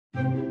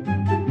Hey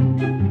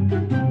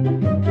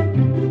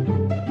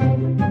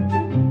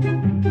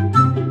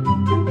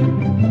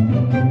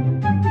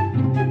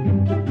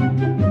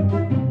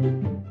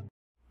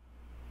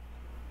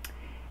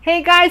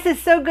guys, it's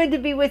so good to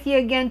be with you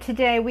again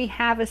today. We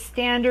have a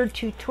standard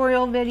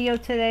tutorial video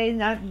today.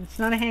 It's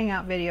not a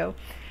hangout video.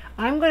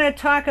 I'm going to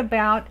talk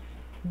about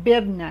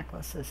bib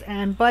necklaces.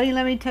 And buddy,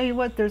 let me tell you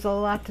what, there's a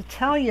lot to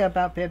tell you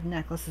about bib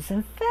necklaces.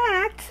 In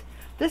fact,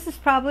 this is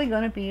probably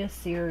going to be a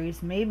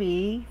series,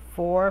 maybe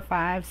 4,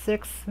 5,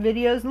 6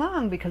 videos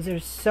long, because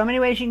there's so many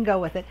ways you can go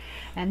with it.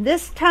 And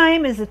this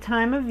time is a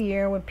time of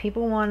year when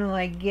people want to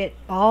like get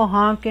all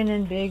honking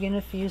and big and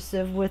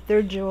effusive with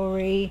their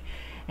jewelry.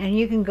 And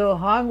you can go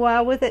hog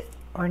wild with it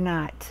or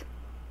not.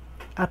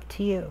 Up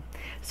to you.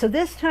 So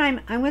this time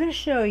I'm going to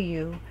show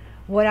you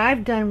what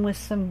I've done with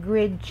some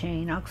grid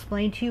chain. I'll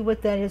explain to you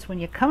what that is when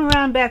you come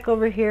around back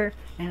over here,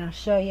 and I'll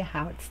show you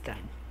how it's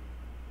done.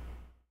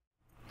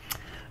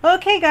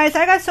 Okay guys,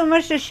 I got so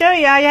much to show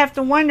you. I have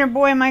to wonder,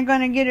 boy, am I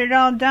going to get it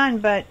all done?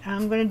 But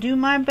I'm going to do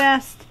my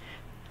best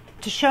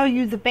to show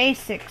you the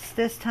basics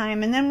this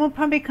time, and then we'll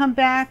probably come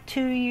back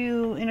to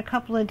you in a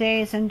couple of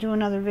days and do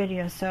another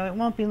video, so it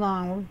won't be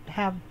long. We'll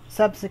have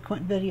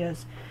subsequent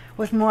videos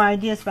with more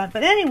ideas about it.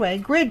 But anyway,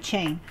 grid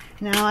chain.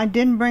 Now I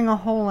didn't bring a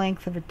whole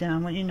length of it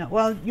down.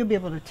 Well, you'll be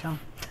able to tell.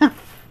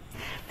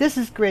 This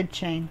is grid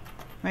chain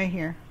right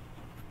here.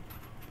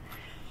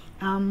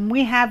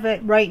 We have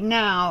it right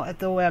now at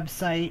the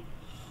website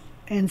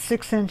in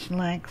 6-inch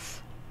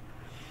lengths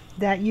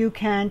that you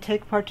can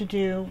take apart to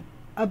do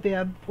a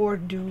bib or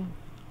do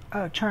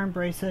a charm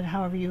bracelet,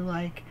 however you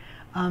like.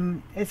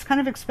 It's kind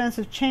of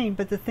expensive chain,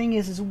 but the thing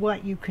is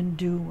what you can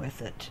do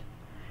with it.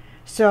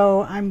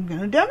 So I'm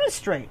going to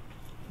demonstrate.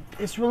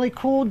 It's really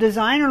cool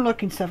designer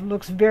looking stuff. It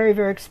looks very,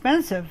 very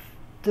expensive,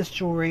 this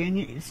jewelry, and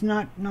it's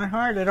not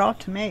hard at all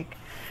to make.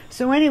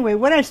 So anyway,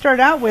 what I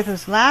started out with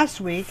is last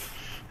week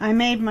I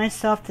made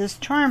myself this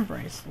charm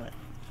bracelet.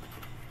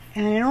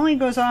 And it only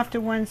goes off to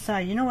one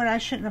side. You know what? I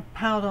shouldn't have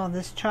piled all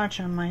this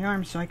cha-cha on my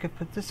arm so I could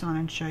put this on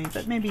and show you.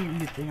 But maybe you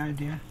get the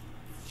idea.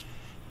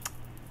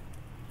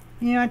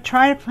 You know, I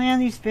try to plan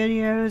these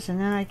videos and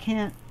then I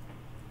can't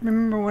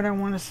remember what I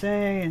want to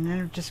say, and then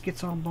it just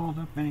gets all balled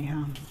up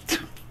anyhow.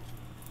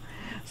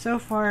 So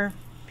far,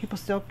 people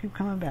still keep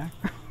coming back.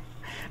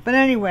 But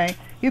anyway,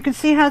 you can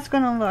see how it's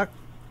going to look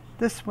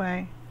this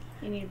way.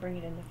 You need to bring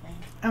it in the frame.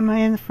 Am I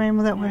in the frame?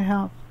 Will that way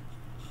help?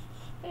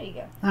 There you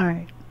go.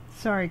 Alright.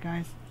 Sorry,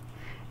 guys.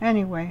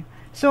 Anyway,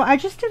 so I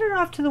just did it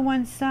off to the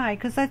one side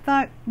because I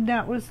thought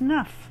that was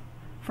enough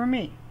for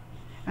me.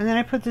 And then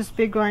I put this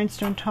big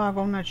rhinestone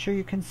toggle. I'm not sure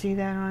you can see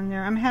that on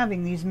there. I'm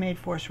having these made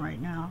for us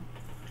right now.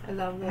 I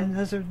love them.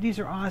 And these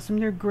are awesome.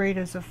 They're great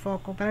as a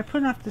focal, but I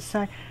put it off the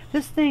side.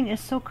 This thing is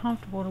so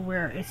comfortable to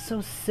wear. It's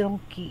so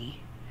silky.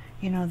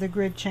 You know, the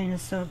grid chain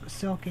is so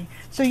silky.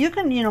 So you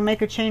can, you know,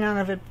 make a chain out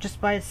of it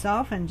just by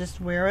itself and just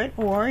wear it,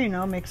 or, you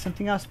know, make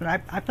something else.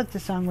 But I put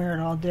this on, wear it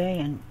all day,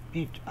 and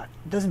it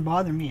doesn't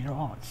bother me at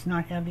all. It's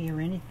not heavy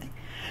or anything.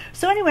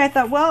 So anyway, I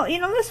thought, well, you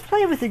know, let's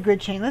play with the grid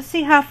chain. Let's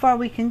see how far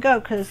we can go,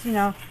 because, you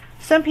know,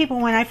 some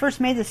people, when I first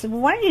made this, said, well,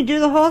 why don't you do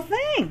the whole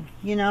thing?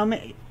 You know,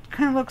 it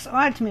kind of looks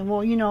odd to me.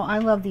 Well, you know, I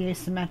love the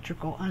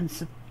asymmetrical,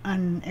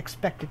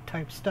 unexpected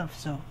type stuff,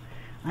 so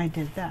I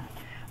did that.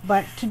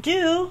 But to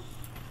do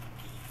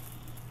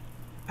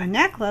a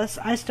necklace,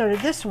 I started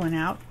this one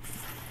out,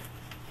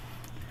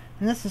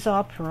 and this is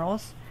all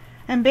pearls,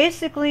 and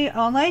basically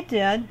all I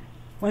did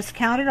was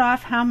counted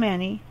off how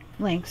many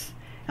links.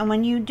 And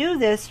when you do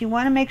this, you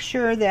want to make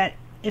sure that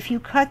if you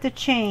cut the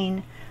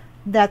chain,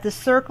 that the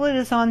circlet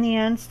is on the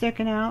end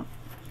sticking out.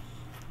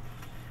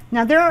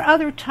 Now there are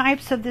other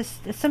types of this.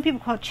 Some people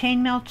call it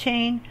chainmail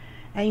chain,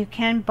 and you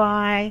can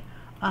buy.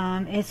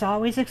 It's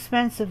always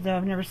expensive though.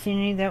 I've never seen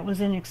any that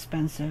was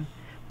inexpensive.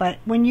 But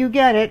when you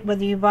get it,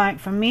 whether you buy it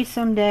from me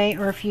someday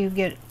or if you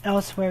get it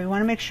elsewhere, you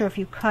want to make sure if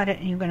you cut it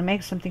and you're going to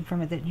make something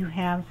from it that you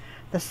have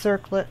the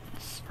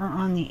circlets are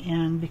on the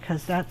end,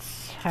 because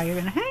that's how you're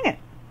going to hang it.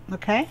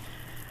 Okay?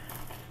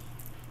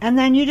 And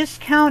then you just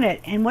count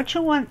it. And what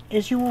you want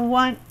is you will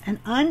want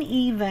an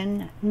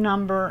uneven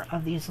number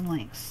of these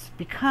links,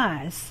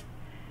 because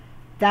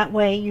that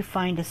way you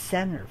find a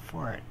center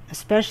for it,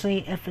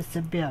 especially if it's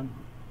a bib.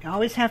 You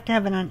always have to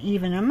have an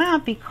uneven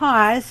amount,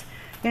 because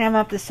you're going to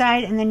have up the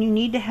side, and then you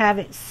need to have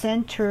it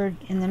centered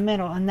in the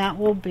middle, and that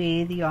will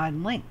be the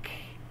odd link.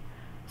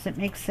 Does that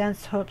make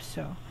sense? Hope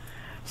so.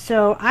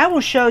 So I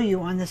will show you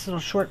on this little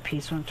short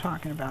piece what I'm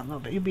talking about a little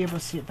bit. You'll be able to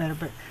see it better,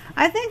 but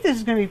I think this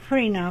is going to be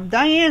pretty now.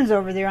 Diane's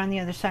over there on the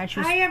other side.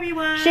 Hi,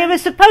 everyone. She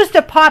was supposed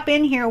to pop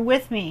in here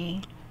with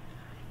me,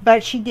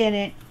 but she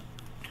didn't.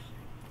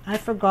 I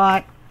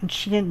forgot, and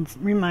she didn't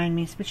remind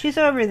me. But she's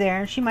over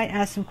there. She might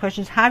ask some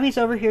questions. Javi's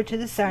over here to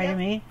the side of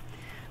me.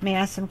 May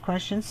ask some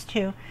questions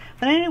too.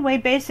 But anyway,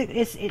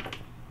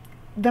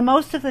 the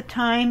most of the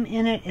time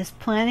in it is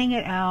planning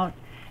it out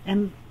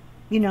and,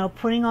 you know,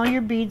 putting all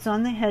your beads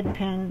on the head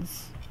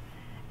pins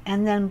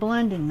and then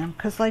blending them.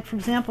 Because, like, for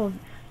example,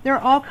 there are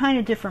all kind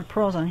of different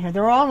pearls on here.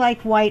 They're all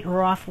like white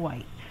or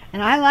off-white.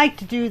 And I like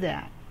to do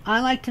that. I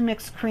like to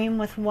mix cream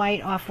with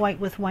white, off-white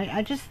with white.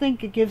 I just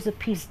think it gives a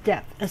piece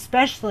depth,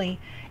 especially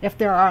if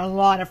there are a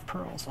lot of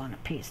pearls on a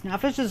piece. Now,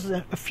 if it's just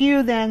a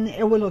few, then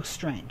it would look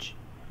strange.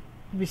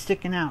 It'd be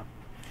sticking out.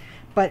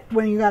 But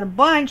when you got a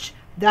bunch,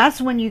 that's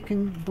when you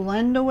can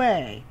blend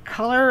away.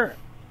 Color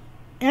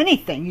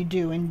anything you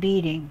do in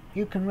beading,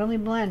 you can really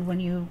blend when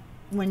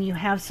you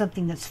have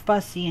something that's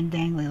fussy and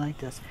dangly like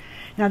this.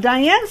 Now,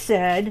 Diane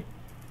said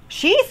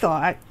she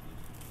thought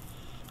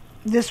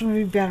this would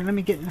be better. Let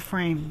me get in the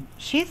frame.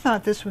 She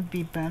thought this would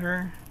be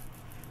better.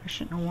 I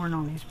shouldn't have worn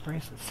all these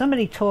bracelets.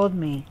 Somebody told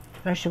me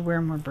that I should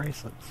wear more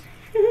bracelets.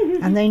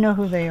 And they know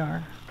who they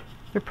are.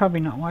 They're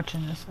probably not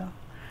watching this,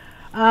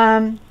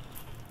 though.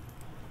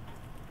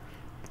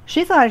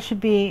 She thought it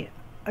should be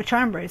a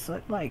charm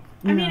bracelet. Like,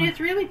 I mean, it's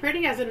really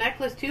pretty as a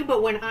necklace, too,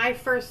 but when I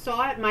first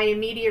saw it, my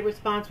immediate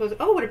response was,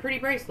 oh, what a pretty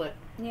bracelet.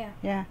 Yeah.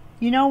 Yeah.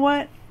 You know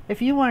what?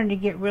 If you wanted to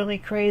get really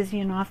crazy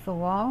and off the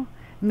wall,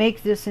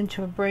 make this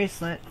into a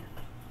bracelet.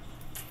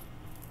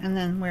 And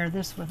then wear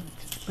this with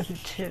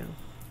it too.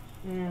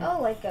 Oh,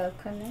 like a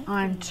connect?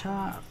 On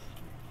top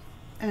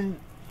and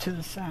to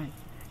the side.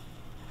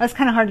 That's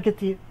kind of hard to get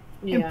the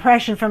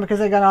impression from it because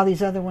I got all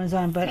these other ones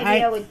on. But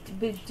maybe I would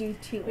do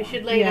too. We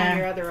should lay it on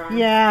your other arm.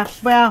 Yeah.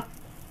 Well,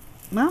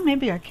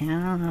 maybe I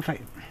can. I don't know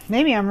if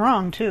maybe I'm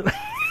wrong too.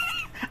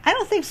 I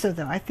don't think so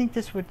though. I think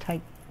this would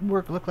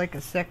look like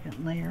a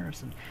second layer or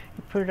something.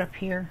 You put it up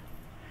here.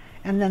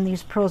 And then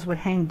these pearls would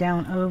hang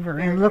down over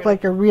and look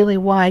like a really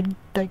wide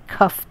like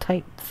cuff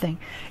type thing.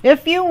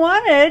 If you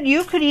wanted,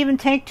 you could even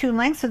take 2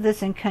 lengths of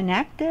this and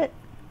connect it.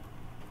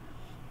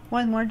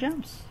 1 more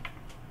jumps.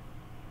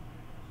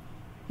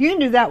 You can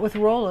do that with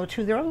Rollo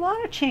too. There are a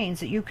lot of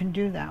chains that you can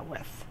do that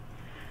with.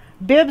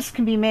 Bibs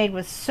can be made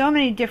with so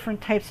many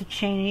different types of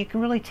chain, and you can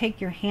really take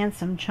your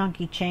handsome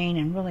chunky chain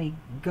and really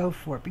go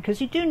for it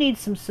because you do need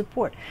some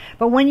support.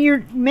 But when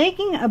you're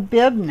making a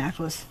bib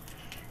necklace,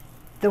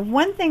 the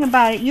one thing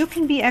about it, you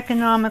can be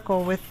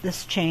economical with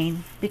this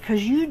chain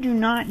because you do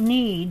not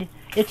need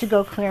it to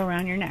go clear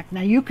around your neck.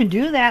 Now, you can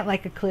do that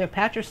like a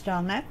Cleopatra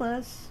style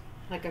necklace.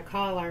 Like a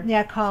collar.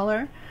 Yeah,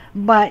 collar.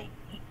 But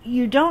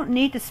you don't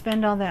need to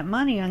spend all that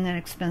money on that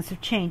expensive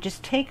chain.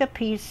 Just take a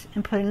piece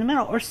and put it in the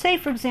middle. Or say,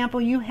 for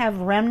example, you have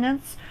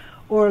remnants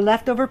or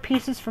leftover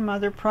pieces from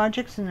other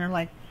projects and they're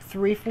like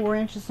 3-4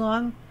 inches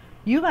long.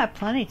 You got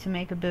plenty to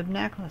make a bib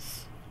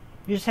necklace.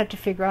 You just have to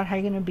figure out how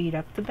you're going to bead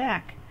up the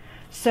back.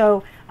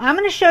 So I'm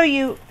going to show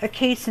you a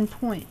case in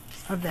point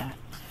of that.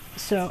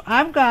 So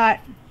I've got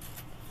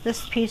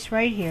this piece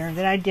right here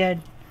that I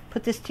did,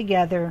 put this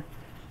together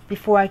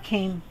before I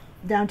came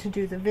down to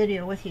do the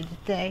video with you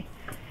today.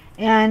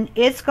 And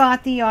it's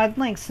got the odd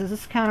links. So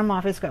let's count them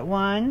off. It's got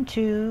 1,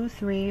 2,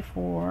 3,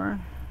 4,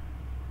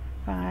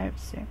 5,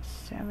 6,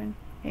 7,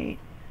 8,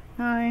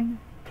 9,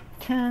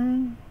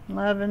 10,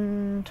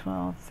 11,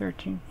 12,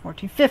 13,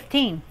 14,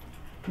 15.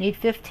 Need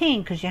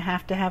 15 because you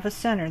have to have a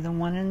center, the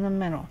one in the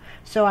middle.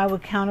 So I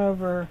would count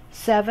over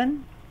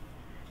 7,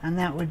 and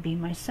that would be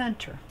my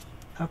center.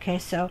 Okay,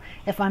 so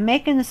if I'm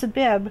making this a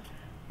bib,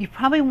 you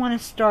probably want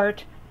to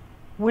start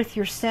with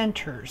your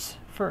centers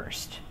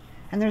first.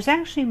 And there's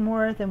actually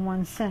more than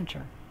one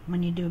center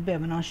when you do a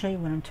bib, and I'll show you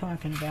what I'm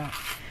talking about.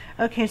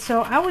 Okay,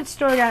 so I would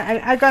start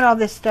out, I got all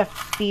this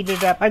stuff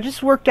beaded up. I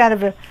just worked out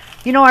of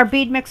our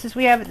bead mixes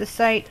we have at the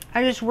site,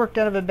 I just worked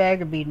out of a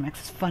bag of bead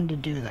mix. It's fun to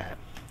do that.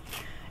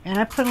 And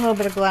I put a little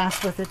bit of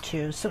glass with it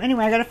too. So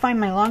anyway, I got to find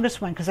my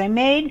longest one because I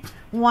made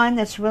one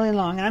that's really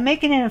long. And I'm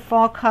making it in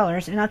fall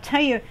colors. And I'll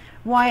tell you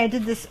why I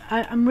did this.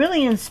 I'm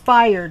really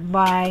inspired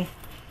by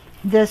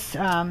this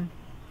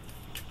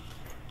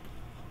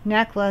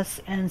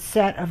necklace and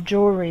set of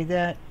jewelry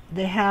that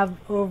they have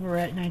over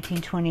at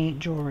 1928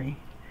 Jewelry.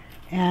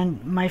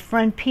 And my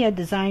friend Pia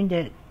designed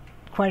it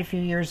quite a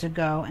few years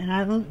ago. And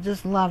I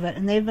just love it.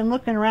 And they've been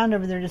looking around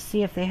over there to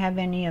see if they have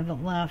any of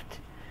it left.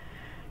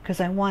 Because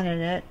I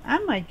wanted it. I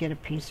might get a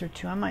piece or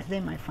two.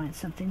 They might find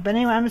something. But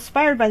anyway, I'm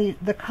inspired by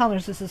the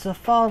colors. This is a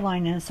fall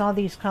line, and it's all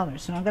these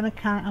colors. So I'm going to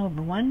count over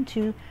 1,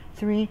 2,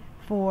 3,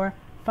 4,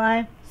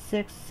 5,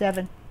 6,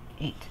 7,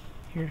 8.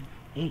 Here,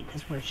 8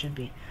 is where it should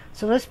be.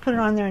 So let's put it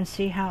on there and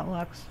see how it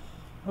looks.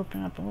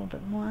 Open up a little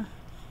bit more.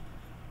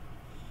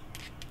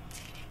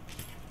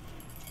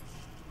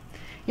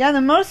 Yeah,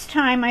 the most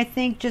time I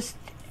think just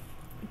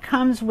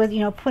comes with,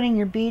 putting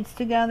your beads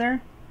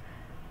together.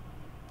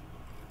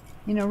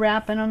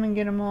 Wrapping them and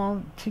get them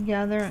all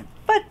together.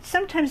 But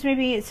sometimes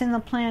maybe it's in the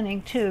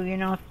planning too,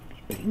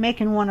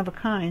 making one of a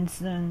kinds.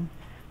 Then,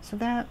 so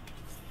that,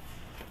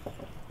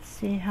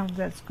 see how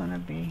that's going to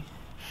be.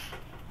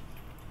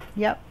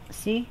 Yep,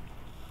 see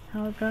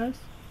how it goes?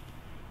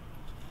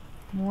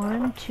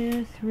 1,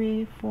 2,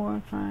 3,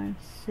 4, 5,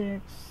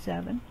 6,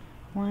 7.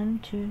 1,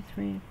 2,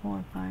 3,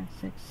 4, 5,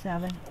 6,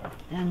 7.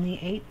 And the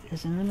 8th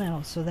is in the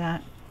middle, so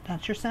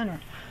that's your center.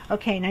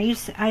 Okay, now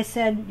I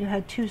said you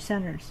had 2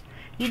 centers.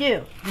 You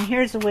do, and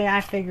here's the way I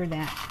figured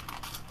that.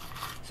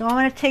 So I'm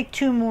going to take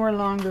 2 more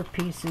longer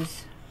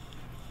pieces.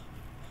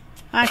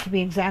 I have to be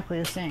exactly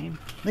the same,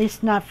 at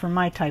least not for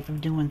my type of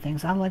doing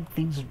things. I like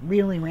things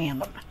really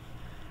random.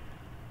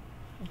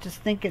 just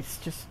think it's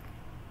just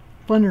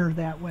funner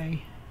that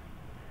way.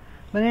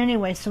 But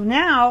anyway, so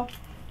now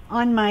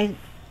on my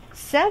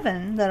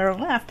 7 that are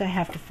left, I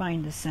have to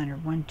find the center.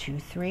 1, 2,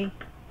 3,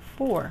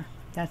 4.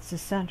 That's the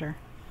center.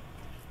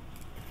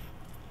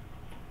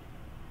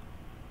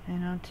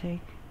 And I'll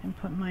take and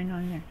put mine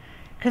on there.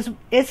 Because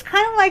it's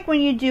kind of like when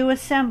you do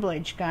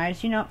assemblage,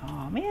 guys. You know,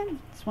 oh man,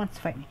 this wants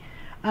to fight me.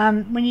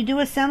 When you do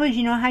assemblage,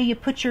 you know how you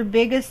put your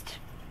biggest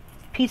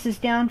pieces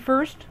down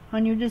first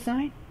on your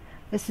design?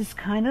 This is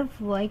kind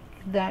of like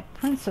that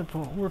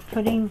principle. We're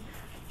putting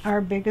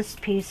our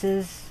biggest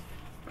pieces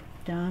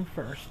down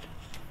first.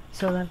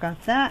 So I've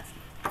got that,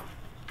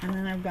 and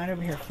then I've got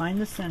over here,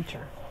 find the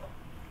center.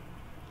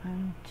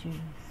 1, 2,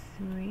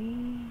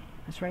 3,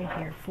 it's right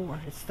here, 4.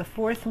 It's the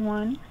 4th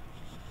one.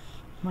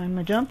 Mind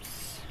my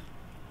jumps.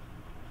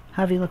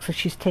 Javi looks like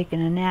she's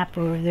taking a nap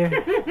over there.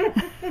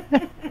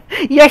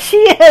 Yeah, she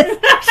is.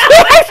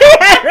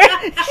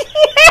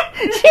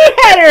 She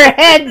had her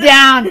head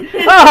down.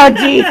 Oh,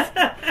 jeez.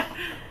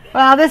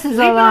 Well, this is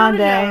a long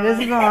day. This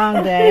is a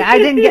long day. I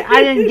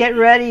didn't get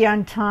ready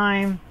on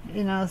time,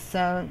 you know,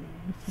 so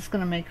it's just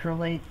gonna make her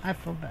late. I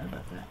feel bad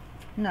about that.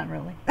 Not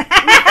really.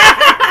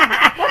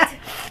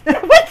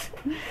 What?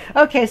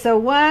 Okay, so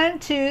 1,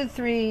 2,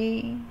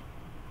 3,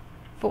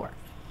 4.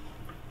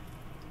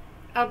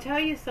 I'll tell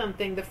you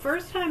something. The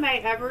first time I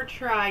ever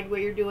tried what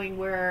you're doing,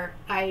 where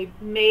I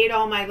made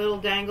all my little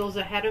dangles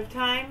ahead of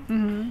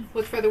time,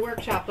 was for the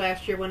workshop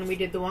last year when we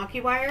did the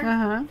wonky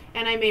wire.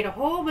 And I made a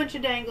whole bunch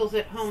of dangles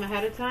at home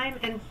ahead of time,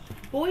 and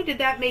boy, did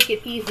that make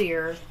it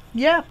easier.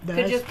 Yeah,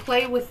 to just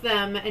play with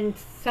them and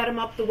set them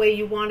up the way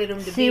you wanted them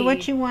to be. See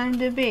what you wanted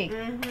to be.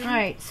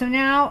 Right. So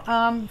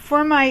now,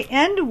 for my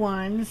end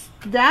ones,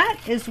 that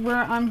is where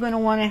I'm going to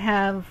want to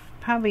have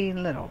probably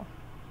little.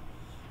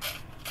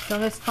 So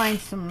let's find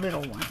some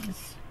little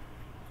ones.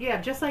 Yeah,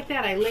 just like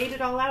that. I laid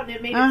it all out, and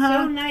it made it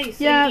so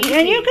nice. Yeah, and easy.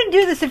 And you can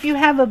do this if you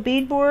have a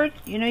beadboard.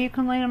 You know, you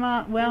can lay them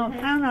out. Well,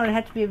 I don't know. It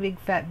had to be a big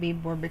fat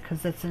beadboard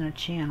because that's in a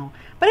channel.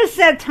 But it's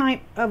that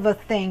type of a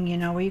thing, you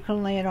know, where you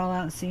can lay it all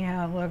out and see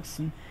how it looks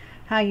and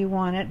how you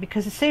want it.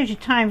 Because it saves you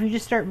time. If you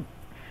just start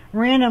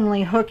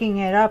randomly hooking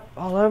it up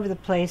all over the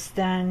place,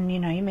 then, you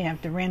know, you may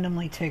have to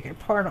randomly take it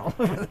apart all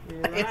over the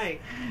place.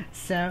 Right.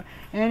 So,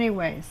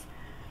 anyways.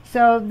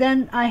 So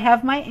then I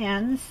have my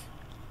ends.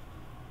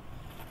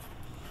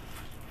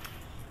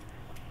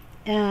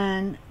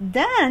 And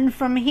then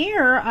from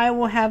here I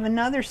will have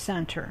another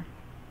center.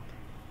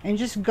 And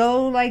just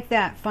go like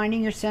that,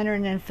 finding your center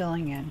and then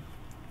filling in.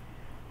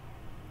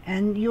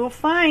 And you'll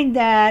find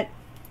that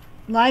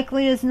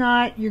likely as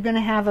not you're going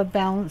to have a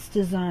balanced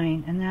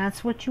design. And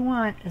that's what you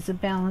want, is a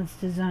balanced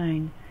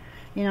design.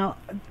 You know,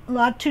 a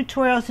lot of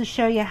tutorials to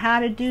show you how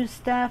to do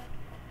stuff.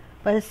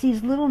 But it's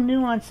these little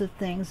nuance of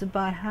things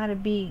about how to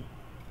be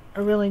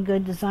a really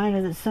good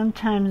designer that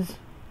sometimes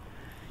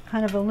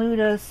kind of elude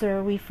us,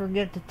 or we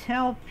forget to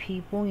tell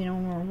people, you know,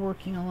 when we're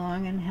working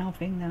along and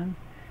helping them,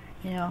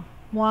 you know,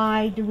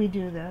 why do we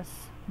do this?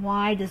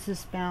 Why does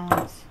this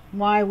balance?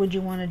 Why would you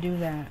want to do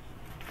that?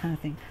 Kind of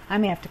thing. I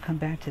may have to come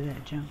back to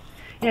that jump.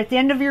 And at the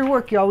end of your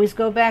work, you always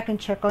go back and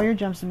check all your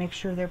jumps and make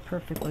sure they're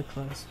perfectly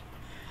closed.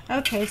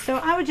 Okay, so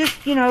I would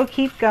just, you know,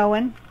 keep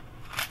going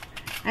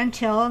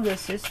until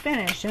this is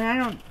finished. And I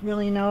don't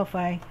really know if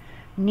I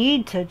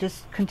need to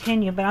just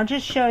continue, but I'll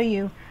just show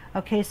you.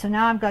 Okay, so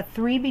now I've got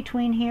 3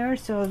 between here,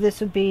 so this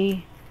would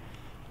be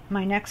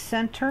my next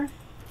center.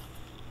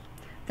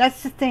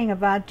 That's the thing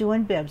about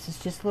doing bibs.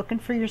 It's just looking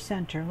for your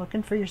center,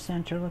 looking for your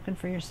center, looking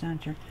for your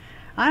center.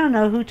 I don't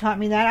know who taught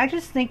me that. I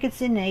just think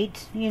it's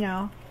innate, you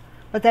know.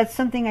 But that's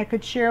something I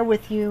could share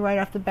with you right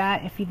off the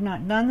bat if you've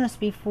not done this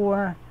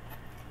before,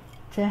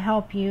 to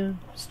help you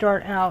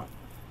start out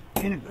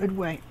in a good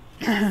way.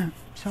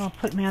 So I'll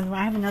put my other one.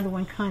 I have another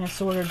one kind of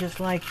sort of just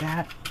like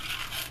that.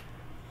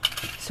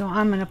 So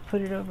I'm going to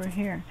put it over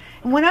here.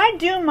 And when I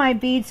do my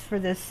beads for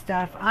this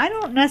stuff, I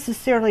don't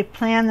necessarily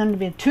plan them to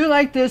be 2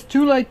 like this,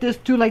 2 like this,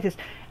 2 like this.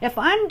 If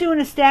I'm doing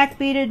a stack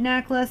beaded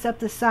necklace up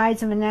the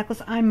sides of a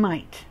necklace, I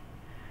might.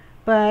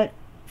 But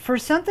for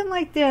something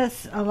like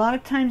this, a lot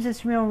of times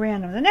it's real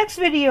random. The next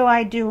video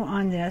I do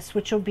on this,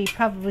 which will be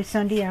probably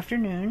Sunday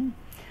afternoon,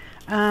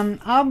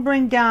 I'll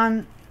bring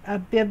down a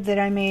bib that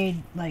I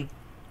made like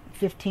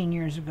 15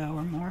 years ago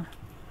or more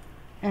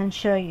and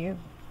show you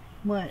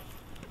what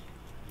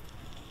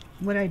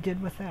I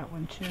did with that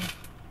one too.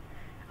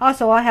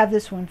 Also, I'll have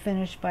this one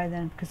finished by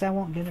then because I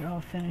won't get it all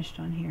finished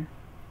on here.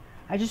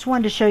 I just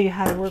wanted to show you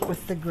how to work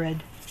with the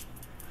grid.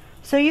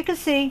 So you can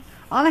see,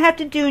 all I have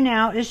to do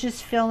now is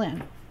just fill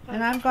in.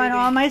 And I've got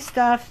all my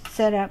stuff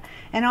set up.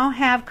 And I'll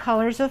have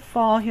colors of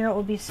fall here. It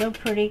will be so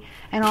pretty.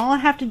 And all I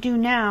have to do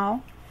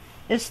now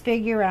is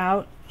figure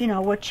out, you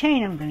know, what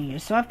chain I'm going to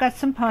use. So I've got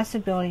some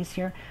possibilities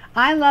here.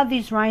 I love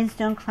these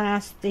rhinestone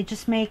clasps. They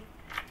just make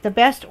the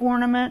best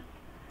ornament,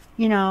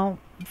 you know,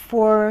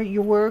 for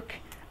your work.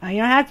 You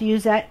don't have to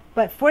use that,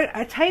 but for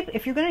a type,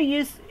 if you're going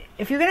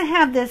to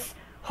have this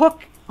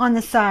hook on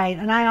the side,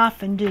 and I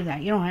often do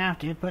that. You don't have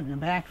to put it in the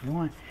back if you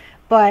want,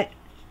 but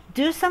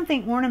do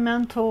something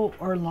ornamental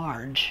or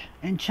large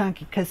and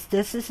chunky, because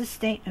this is a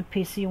statement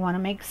piece, so you want to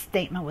make a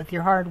statement with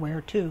your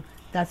hardware too.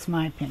 That's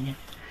my opinion.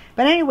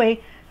 But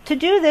anyway, to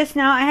do this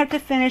now, I have to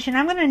finish, and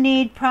I'm going to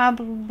need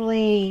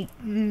probably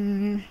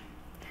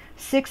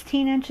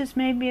 16 inches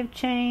maybe of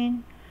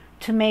chain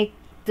to make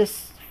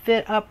this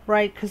fit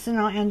upright, because then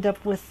I'll end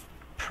up with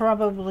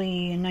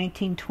probably a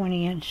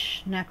 19-20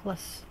 inch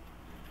necklace,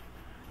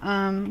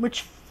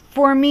 which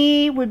for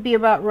me would be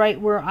about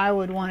right where I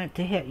would want it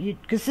to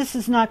hit. Because this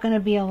is not going to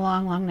be a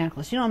long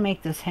necklace. You don't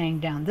make this hang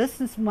down. This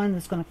is one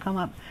that's going to come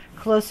up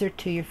closer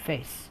to your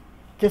face.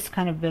 This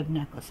kind of bib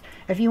necklace.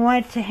 If you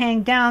want it to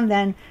hang down,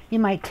 then you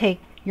might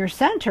take your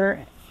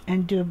center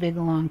and do a big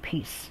long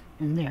piece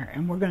in there.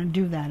 And we're going to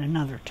do that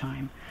another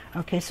time.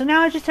 Okay, so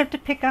now I just have to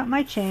pick out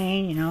my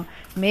chain. You know,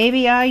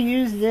 maybe I'll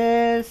use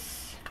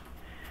this.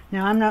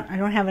 Now I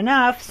don't have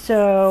enough,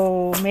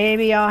 so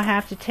maybe I'll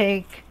have to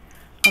take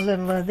a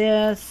little of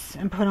this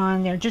and put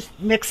on there. Just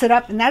mix it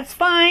up, and that's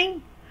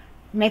fine.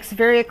 Makes it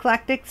very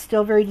eclectic,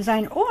 still very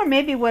design. Or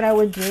maybe what I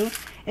would do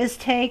is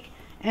take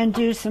and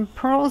do some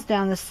pearls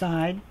down the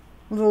side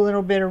with a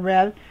little bit of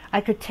red.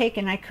 I could take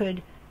and I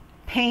could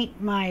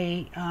paint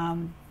my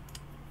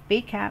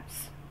bead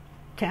caps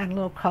to add a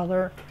little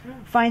color.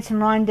 Find some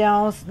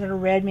rondelles that are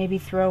red, maybe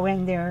throw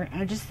in there.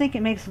 I just think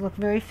it makes it look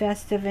very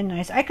festive and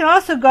nice. I could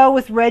also go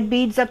with red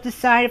beads up the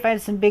side if I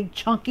have some big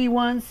chunky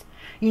ones.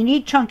 You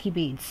need chunky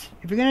beads.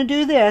 If you're going to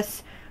do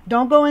this,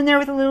 don't go in there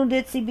with the little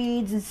ditzy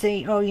beads and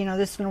say, oh, you know,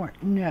 this is going to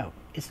work. No,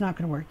 it's not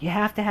going to work. You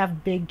have to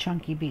have big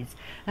chunky beads.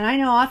 And I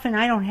know often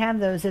I don't have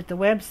those at the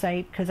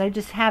website because I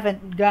just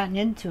haven't gotten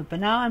into it.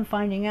 But now I'm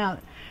finding out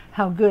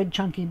how good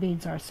chunky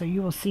beads are. So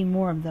you will see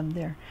more of them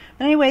there.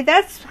 But anyway,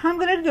 that's how I'm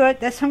going to do it.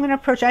 That's how I'm going to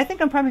approach it. I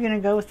think I'm probably going to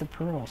go with the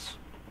pearls.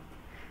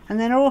 And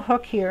then it will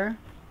hook here.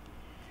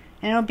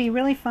 And it'll be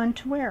really fun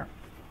to wear.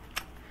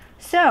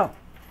 So,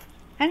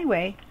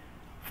 anyway,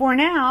 for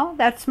now,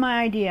 that's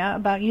my idea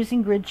about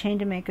using grid chain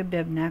to make a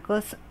bib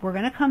necklace. We're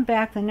going to come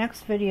back. The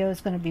next video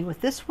is going to be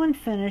with this one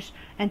finished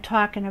and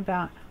talking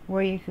about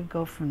where you could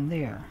go from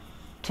there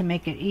to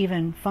make it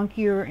even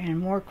funkier and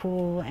more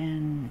cool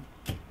and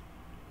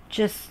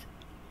just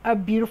a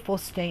beautiful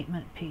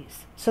statement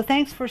piece. So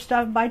thanks for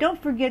stopping by.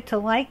 Don't forget to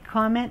like,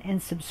 comment,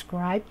 and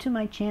subscribe to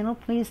my channel,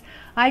 please.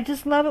 I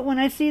just love it when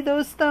I see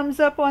those thumbs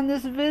up on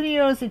this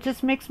videos. It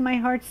just makes my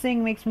heart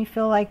sing, makes me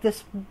feel like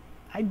this.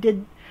 I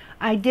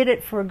did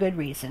it for a good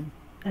reason,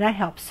 and I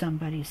helped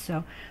somebody.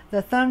 So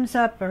the thumbs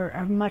up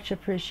are much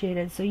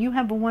appreciated. So you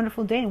have a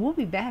wonderful day, and we'll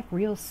be back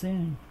real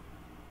soon.